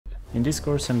In this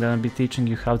course I'm gonna be teaching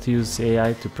you how to use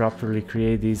AI to properly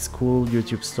create these cool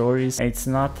YouTube stories. It's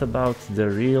not about the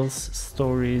reels,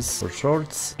 stories or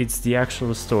shorts, it's the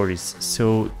actual stories.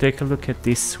 So take a look at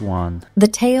this one. The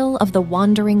Tale of the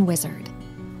Wandering Wizard.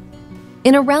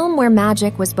 In a realm where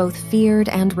magic was both feared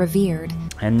and revered.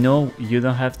 And no, you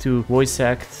don't have to voice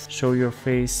act, show your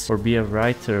face, or be a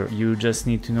writer. You just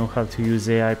need to know how to use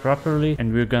AI properly,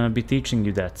 and we're gonna be teaching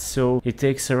you that. So it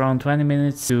takes around 20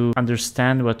 minutes to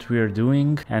understand what we are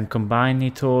doing and combine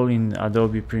it all in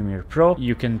Adobe Premiere Pro.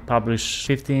 You can publish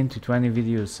 15 to 20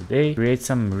 videos a day, create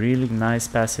some really nice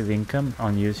passive income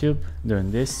on YouTube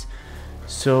doing this.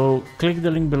 So click the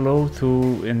link below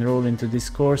to enroll into this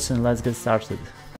course and let's get started.